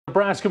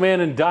Nebraska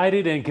man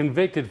indicted and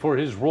convicted for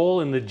his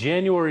role in the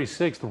January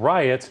 6th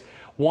riots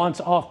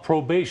wants off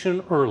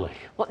probation early.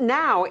 Well,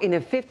 now, in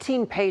a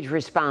 15-page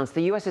response,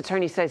 the U.S.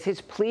 attorney says his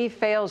plea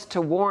fails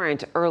to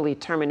warrant early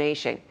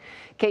termination.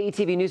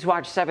 KETV News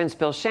Watch 7's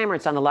Bill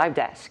Shammert's on the live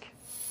desk.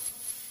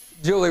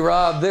 Julie,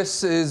 Rob,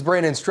 this is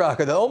Brandon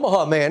Straka. The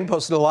Omaha man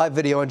posted a live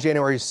video on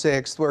January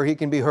 6th where he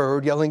can be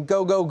heard yelling,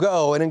 "Go, go,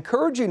 go," and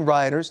encouraging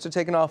rioters to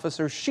take an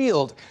officer's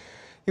shield.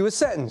 He was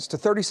sentenced to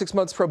 36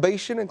 months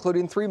probation,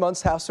 including 3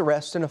 months house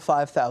arrest and a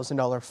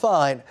 $5,000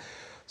 fine.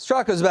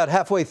 Straka is about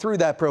halfway through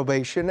that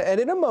probation, and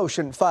in a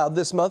motion filed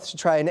this month to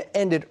try and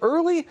end it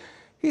early,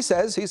 he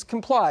says he's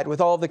complied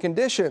with all the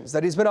conditions,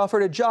 that he's been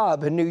offered a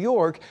job in New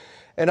York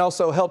and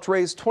also helped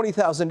raise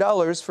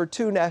 $20,000 for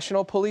 2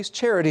 national police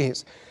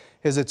charities.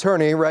 His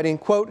attorney writing,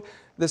 quote,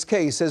 "This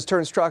case has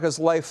turned Straka's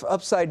life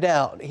upside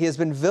down. He has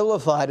been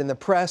vilified in the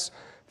press.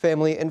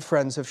 Family and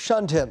friends have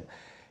shunned him."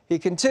 He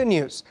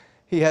continues,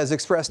 he has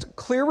expressed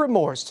clear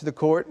remorse to the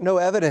court. No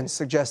evidence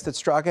suggests that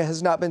Straka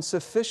has not been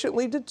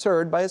sufficiently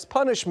deterred by his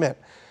punishment.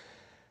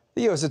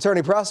 The U.S.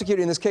 attorney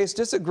prosecuting this case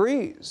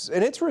disagrees.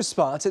 In its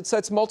response, it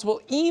cites multiple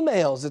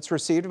emails it's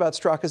received about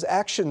Straka's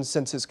actions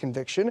since his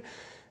conviction,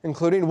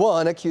 including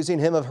one accusing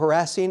him of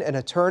harassing an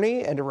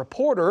attorney and a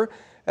reporter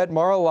at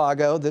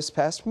Mar-a-Lago this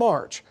past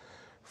March.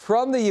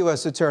 From the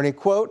U.S. attorney,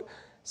 quote,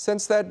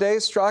 "Since that day,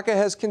 Straka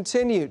has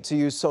continued to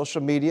use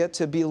social media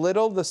to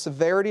belittle the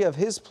severity of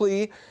his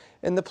plea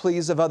and the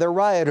pleas of other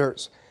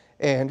rioters."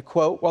 And,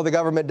 quote, "While the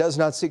government does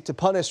not seek to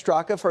punish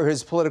Straka for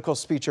his political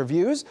speech or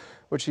views,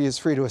 which he is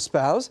free to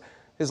espouse,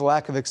 his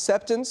lack of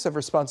acceptance of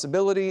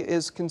responsibility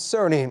is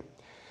concerning."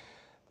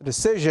 The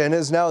decision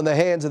is now in the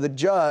hands of the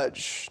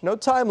judge. No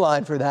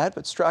timeline for that,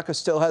 but Straka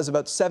still has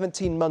about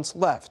 17 months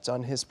left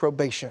on his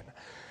probation.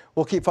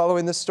 We'll keep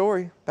following this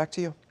story. Back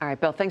to you. All right,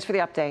 Bill, thanks for the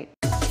update.